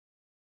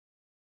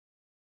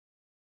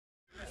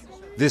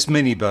This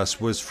minibus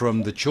was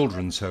from the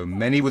children's home,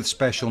 many with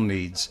special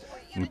needs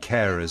and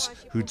carers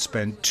who'd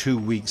spent 2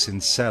 weeks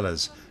in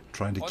cellars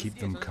trying to keep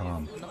them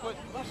calm.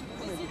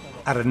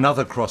 At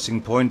another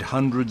crossing point,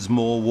 hundreds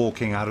more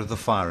walking out of the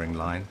firing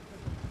line,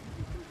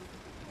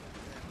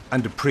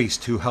 and a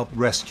priest who helped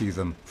rescue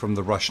them from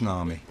the Russian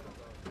army.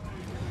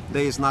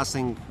 There is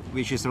nothing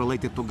which is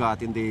related to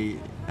God in the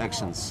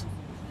actions.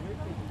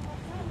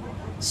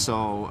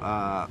 So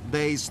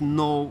there is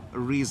no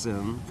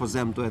reason for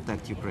them to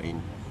attack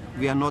Ukraine.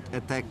 We are not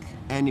attack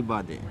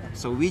anybody.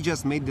 So we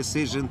just made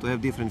decision to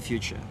have different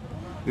future.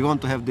 We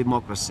want to have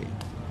democracy.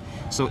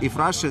 So if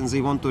Russians,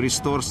 they want to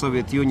restore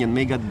Soviet Union,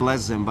 may God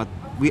bless them, but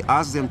we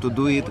ask them to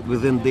do it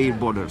within their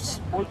borders.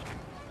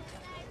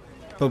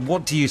 But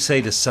what do you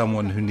say to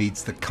someone who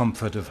needs the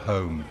comfort of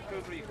home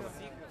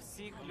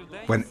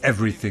when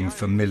everything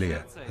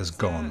familiar has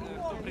gone?